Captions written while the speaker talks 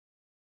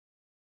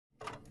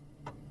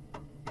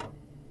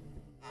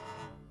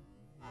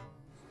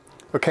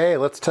Okay,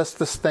 let's test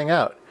this thing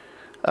out.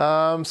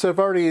 So I've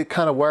already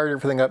kind of wired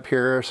everything up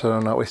here, so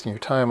I'm not wasting your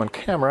time on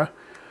camera.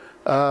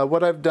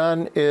 What I've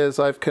done is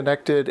I've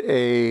connected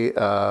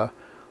a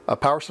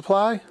power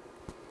supply,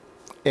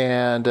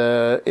 and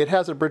it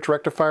has a bridge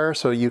rectifier,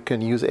 so you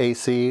can use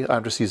AC.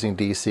 I'm just using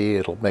DC.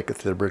 It'll make it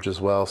through the bridge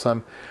as well.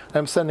 So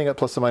I'm sending it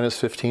plus or minus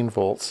 15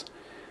 volts,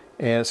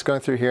 and it's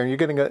going through here, and you're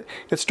getting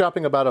it's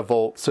dropping about a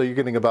volt, so you're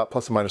getting about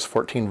plus or minus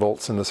 14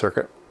 volts in the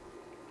circuit.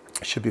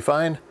 Should be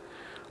fine.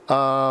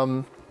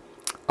 I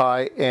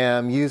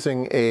am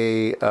using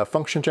a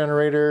function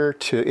generator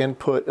to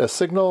input a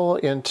signal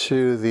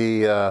into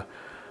the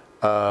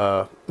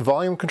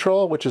volume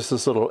control, which is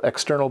this little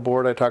external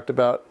board I talked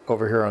about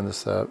over here on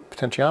this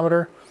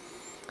potentiometer.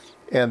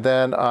 And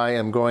then I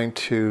am going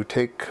to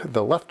take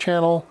the left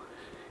channel,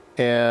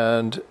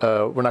 and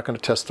we're not going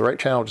to test the right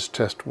channel, just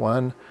test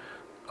one.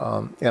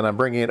 And I'm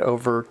bringing it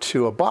over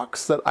to a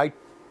box that I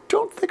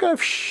don't think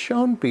I've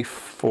shown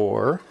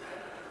before.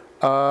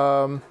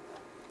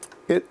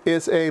 It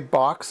is a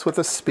box with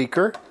a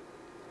speaker,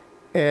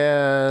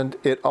 and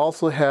it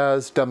also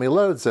has dummy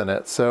loads in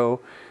it. So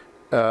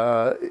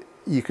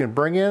you can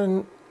bring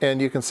in and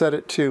you can set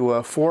it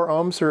to 4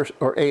 ohms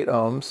or 8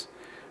 ohms,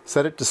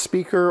 set it to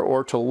speaker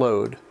or to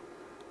load.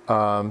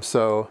 Yeah,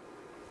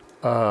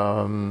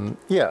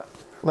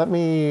 let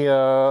me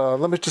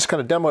just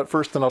kind of demo it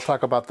first, then I'll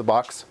talk about the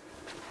box.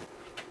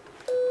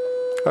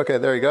 Okay,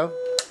 there you go.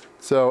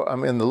 So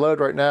I'm in the load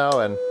right now,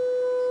 and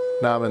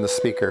now I'm in the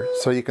speaker.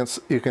 So you can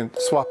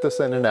swap this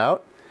in and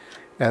out,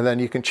 and then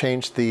you can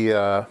change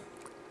the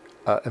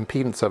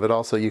impedance of it.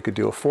 Also, you could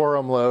do a 4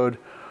 ohm load,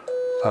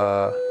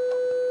 4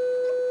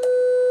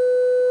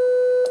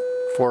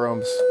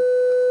 ohms,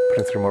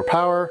 putting through more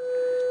power,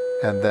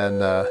 and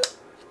then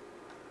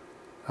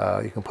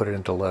you can put it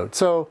into load.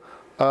 So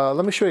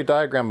let me show you a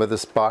diagram of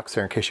this box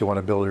here in case you want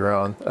to build your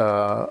own.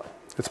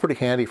 It's pretty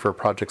handy for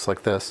projects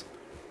like this.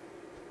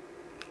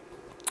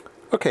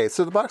 Okay,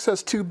 so the box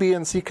has 2 B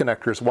and C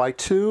connectors. Why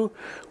 2?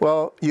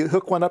 Well, you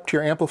hook one up to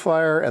your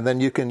amplifier, and then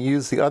you can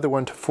use the other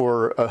one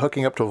for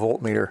hooking up to a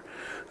voltmeter.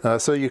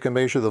 So you can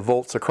measure the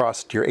volts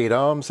across your 8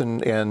 ohms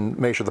and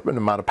measure the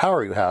amount of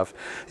power you have.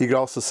 You could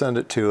also send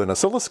it to an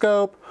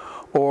oscilloscope,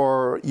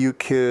 or you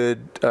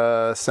could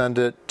send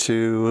it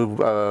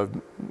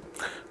to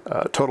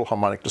total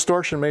harmonic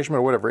distortion measurement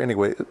or whatever.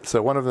 Anyway,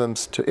 so one of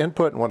them's to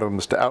input and one of them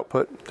is to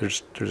output. They're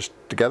just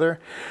together.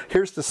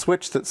 Here's the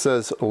switch that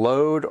says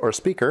load or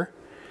speaker.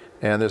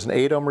 And there's an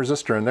 8 ohm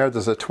resistor in there.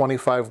 There's a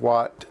 25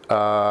 watt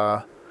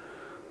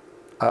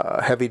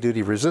heavy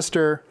duty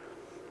resistor,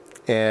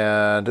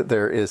 and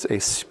there is a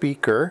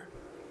speaker.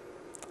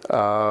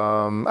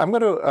 I'm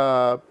going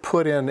to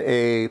put in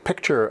a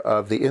picture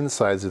of the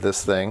insides of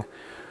this thing,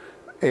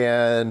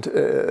 and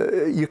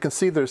you can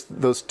see there's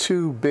those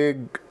 2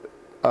 big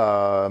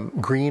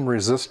green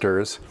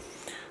resistors,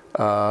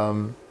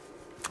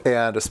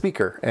 and a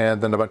speaker,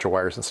 and then a bunch of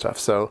wires and stuff.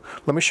 So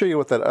let me show you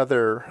what that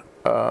other,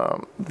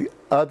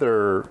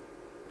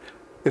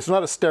 it's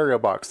not a stereo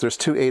box. There's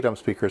 2 8 ohm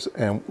speakers,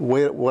 and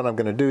what I'm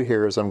going to do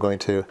here is I'm going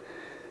to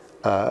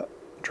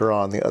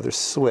draw on the other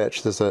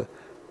switch. There's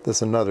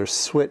another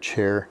switch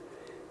here,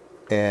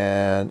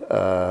 and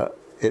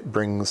it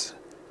brings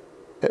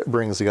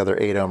the other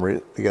 8 ohm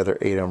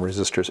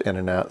resistors in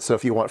and out. So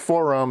if you want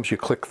 4 ohms, you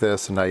click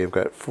this, and now you've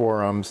got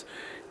 4 ohms.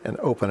 And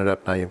open it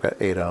up, now you've got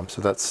 8 ohms.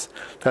 So that's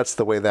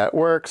the way that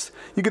works.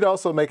 You could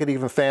also make it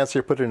even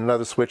fancier, put in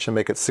another switch and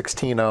make it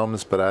 16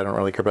 ohms, but I don't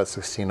really care about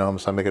 16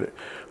 ohms, so I make it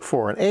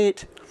 4 and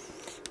 8.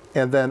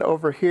 And then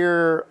over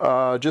here,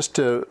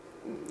 the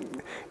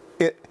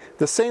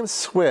same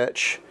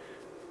switch,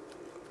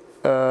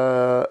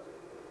 so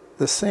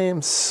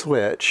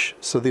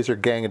these are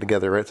ganging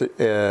together, right?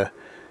 It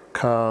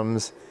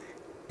comes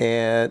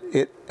and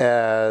it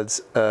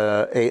adds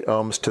 8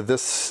 ohms to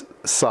this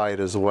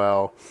side as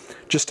well,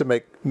 just to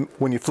make,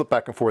 when you flip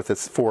back and forth,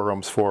 it's 4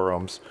 ohms, 4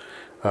 ohms.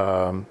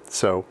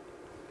 So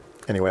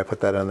anyway, I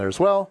put that in there as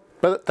well,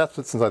 but that's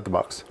what's inside the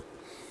box.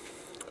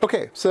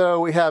 Okay,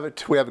 so we have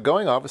it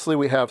going. Obviously,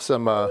 we have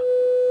some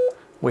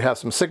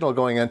signal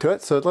going into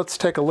it. So let's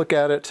take a look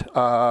at it.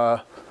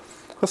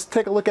 Let's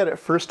take a look at it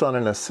first on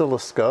an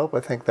oscilloscope.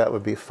 I think that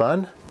would be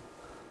fun.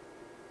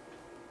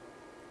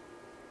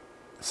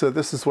 So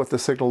this is what the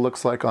signal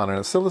looks like on an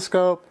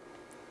oscilloscope.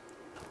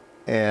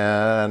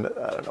 And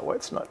I don't know why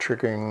it's not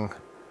triggering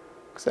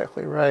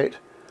exactly right.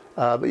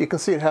 But you can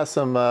see it has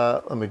some,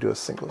 let me do a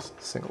single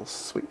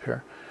sweep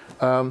here.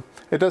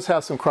 It does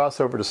have some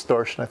crossover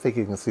distortion. I think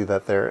you can see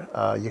that there.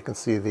 You can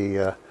see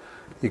the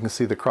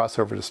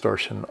crossover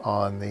distortion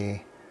on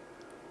the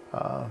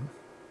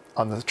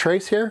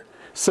trace here.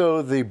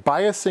 So the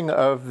biasing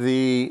of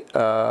the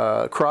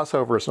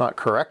crossover is not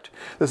correct.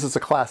 This is a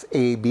class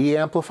AB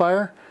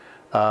amplifier.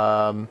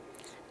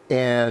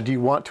 And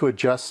you want to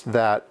adjust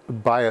that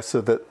bias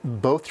so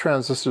that both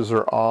transistors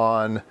are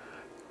on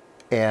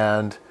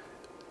and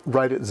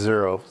right at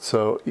 0.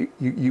 So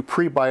you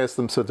pre-bias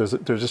them so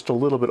there's just a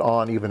little bit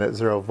on even at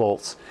 0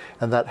 volts,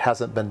 and that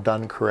hasn't been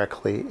done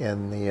correctly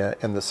in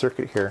the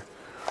circuit here.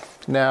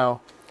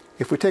 Now,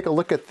 if we take a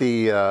look at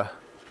the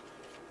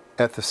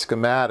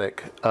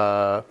schematic,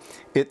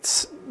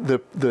 it's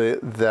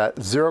that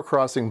zero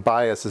crossing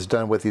bias is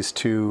done with these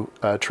two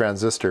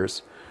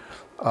transistors,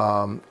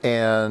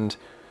 and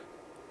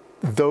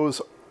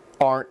those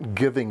aren't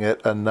giving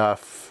it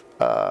enough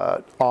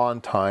on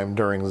time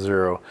during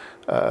zero.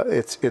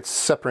 It's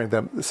separating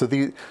them. So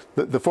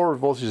the forward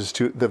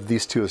voltage of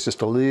these two is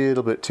just a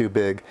little bit too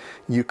big.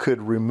 You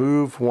could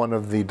remove one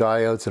of the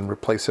diodes and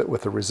replace it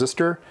with a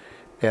resistor,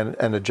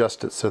 and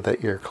adjust it so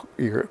that your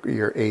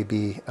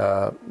AB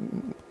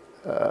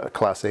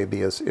class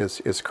AB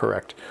is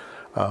correct.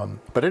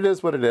 But it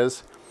is what it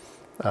is,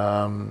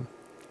 and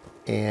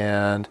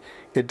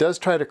it does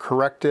try to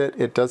correct it.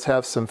 It does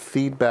have some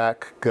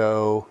feedback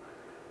go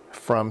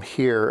from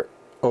here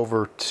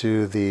over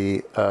to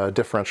the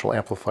differential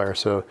amplifier.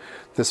 So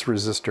this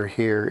resistor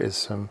here is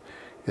some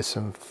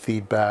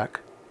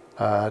feedback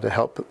to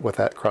help with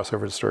that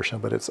crossover distortion,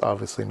 but it's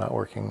obviously not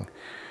working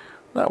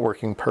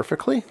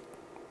perfectly.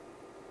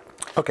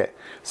 Okay,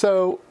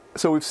 so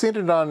we've seen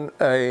it on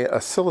a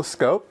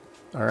oscilloscope.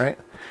 All right.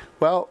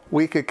 Well,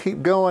 we could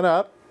keep going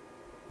up,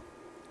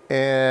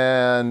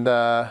 and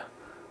I've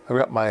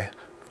got my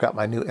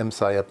new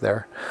IMSAI up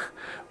there,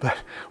 but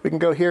we can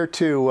go here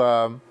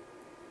to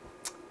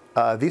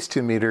these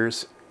 2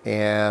 meters,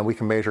 and we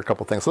can measure a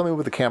couple things. Let me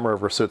move the camera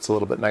over so it's a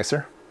little bit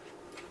nicer.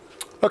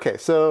 Okay,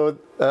 so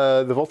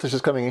the voltage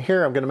is coming in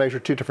here. I'm going to measure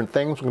 2 different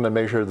things. I'm going to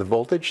measure the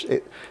voltage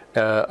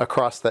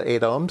across that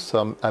 8 ohms.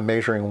 So I'm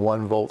measuring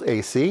 1 volt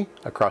AC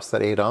across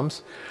that 8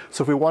 ohms.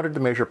 So if we wanted to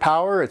measure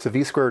power, it's a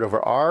V squared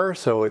over R.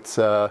 So it's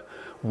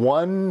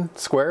 1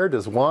 squared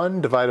is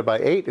 1 divided by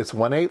 8. It's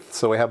 1/8.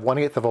 So we have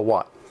 1/8 of a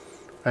watt.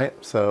 Right.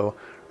 So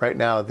right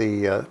now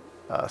the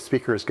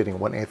speaker is getting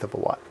 1/8 of a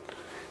watt.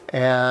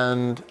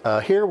 And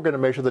here we're going to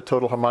measure the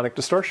total harmonic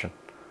distortion.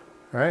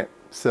 All right.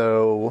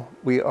 So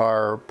we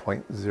are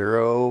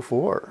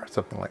 0.04,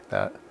 something like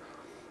that.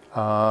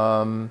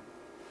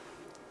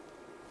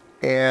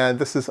 And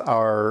this is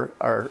our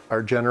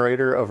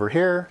generator over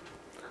here.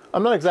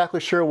 I'm not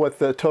exactly sure what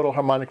the total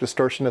harmonic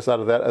distortion is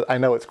out of that. I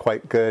know it's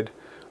quite good,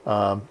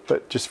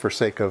 but just for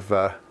sake of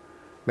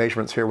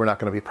measurements here, we're not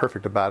going to be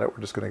perfect about it.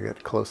 We're just going to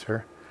get close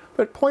here.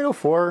 But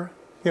 0.04,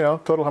 you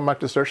know, total harmonic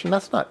distortion,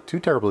 that's not too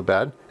terribly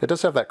bad. It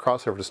does have that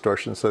crossover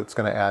distortion, so it's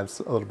going to add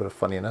a little bit of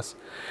funniness.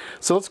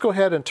 So let's go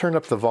ahead and turn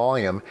up the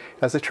volume.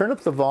 As I turn up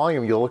the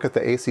volume, you'll look at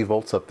the AC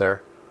volts up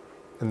there,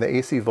 and the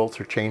AC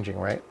volts are changing,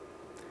 right?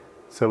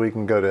 So we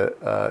can go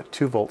to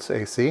 2 volts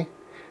AC,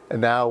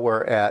 and now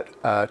we're at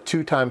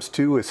 2 times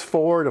 2 is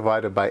 4,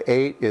 divided by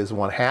 8 is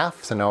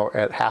 1/2, so now we're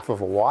at 1/2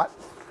 of a watt.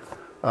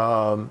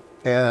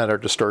 And our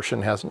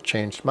distortion hasn't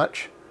changed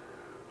much.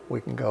 We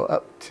can go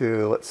up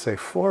to, let's say,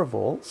 4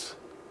 volts.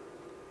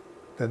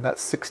 Then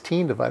that's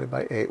 16 divided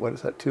by 8. What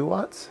is that, 2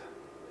 watts?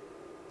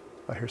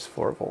 Oh, here's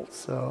 4 volts.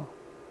 So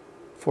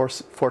 4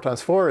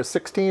 times 4 is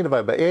 16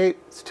 divided by 8.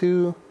 It's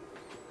 2.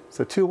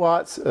 So 2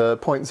 watts,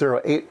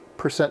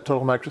 0.08% total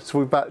harmonic. So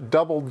we've about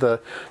doubled the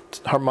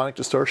harmonic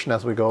distortion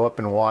as we go up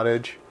in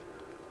wattage.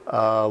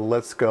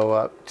 Let's go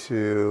up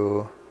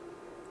to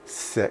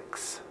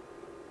 6.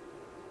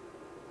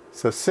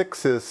 So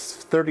 6 is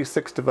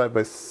 36 divided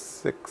by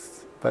 6.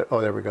 But,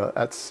 oh, there we go.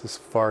 That's as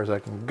far as I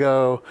can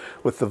go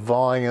with the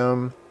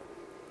volume.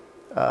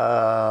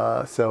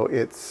 So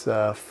it's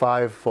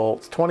 5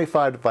 volts,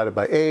 25 divided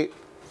by 8,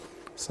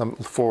 some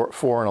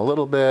 4 and a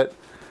little bit.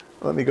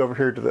 Let me go over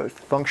here to the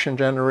function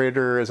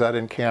generator. Is that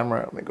in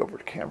camera? Let me go over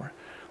to camera.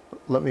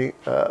 Let me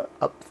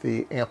up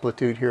the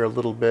amplitude here a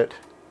little bit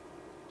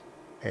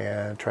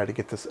and try to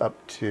get this up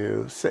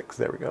to 6.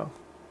 There we go.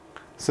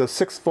 So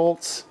 6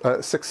 volts,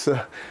 6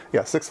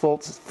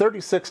 volts,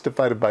 36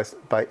 divided by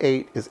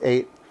 8 is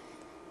 8.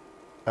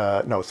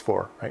 No, it's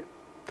 4, right?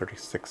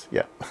 36,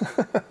 yeah.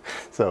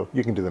 So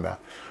you can do the math.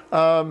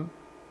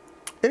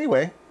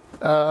 Anyway,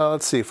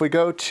 let's see. If we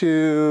go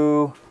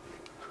to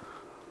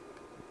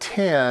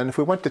 10, if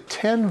we went to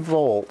 10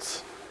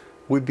 volts,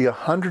 we'd be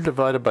 100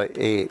 divided by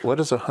 8. What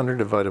is 100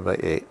 divided by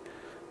 8?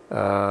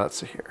 Let's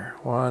see here.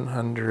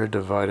 100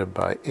 divided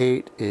by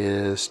 8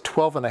 is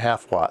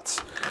 12.5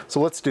 watts. So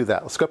let's do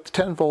that. Let's go up to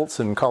 10 volts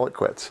and call it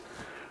quits.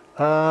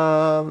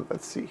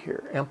 Let's see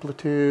here.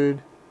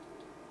 Amplitude.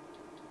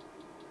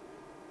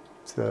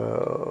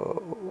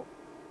 So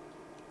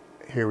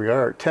here we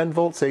are at 10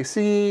 volts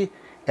AC,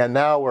 and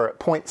now we're at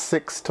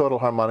 0.6 total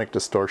harmonic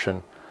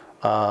distortion.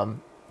 And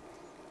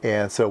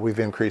so we've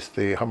increased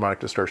the harmonic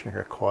distortion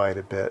here quite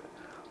a bit.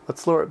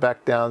 Let's lower it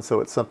back down so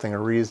it's something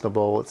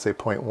reasonable. Let's say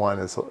 0.1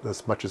 is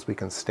as much as we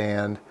can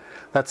stand.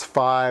 That's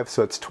 5,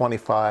 so it's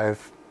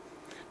 25.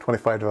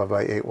 25 divided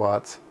by 8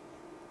 watts.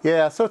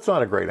 Yeah, so it's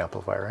not a great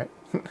amplifier,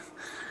 right?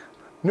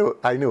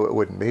 I knew it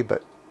wouldn't be,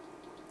 but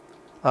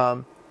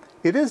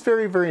it is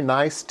very, very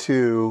nice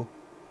to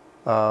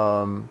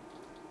have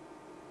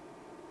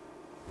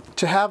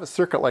a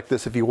circuit like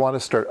this if you want to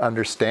start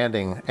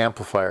understanding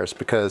amplifiers,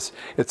 because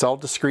it's all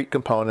discrete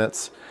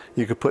components.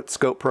 You could put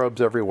scope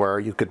probes everywhere.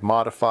 You could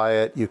modify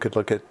it. You could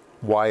look at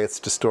why it's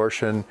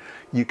distortion.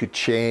 You could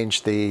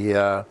change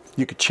the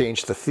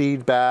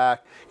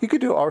feedback. You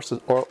could do all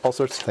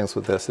sorts of things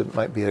with this. It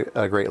might be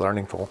a great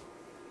learning tool.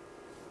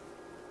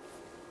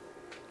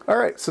 All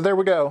right, so there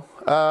we go.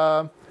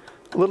 A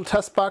little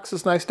test box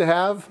is nice to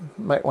have.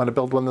 Might want to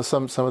build one of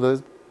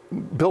those.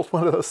 Build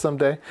one of those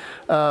someday.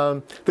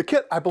 The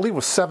kit, I believe,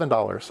 was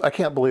 $7. I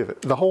can't believe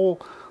it. The whole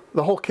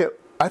kit.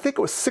 I think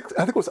it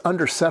was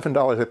under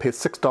 $7. I paid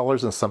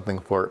 $6 and something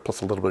for it,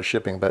 plus a little bit of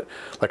shipping, but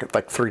like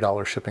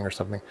 $3 shipping or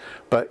something.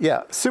 But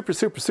yeah, super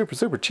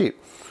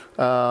cheap.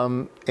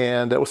 And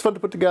it was fun to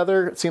put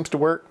together. It seems to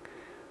work.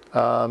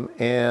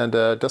 And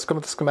it does come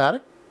with a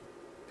schematic,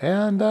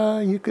 and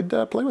you could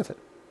play with it.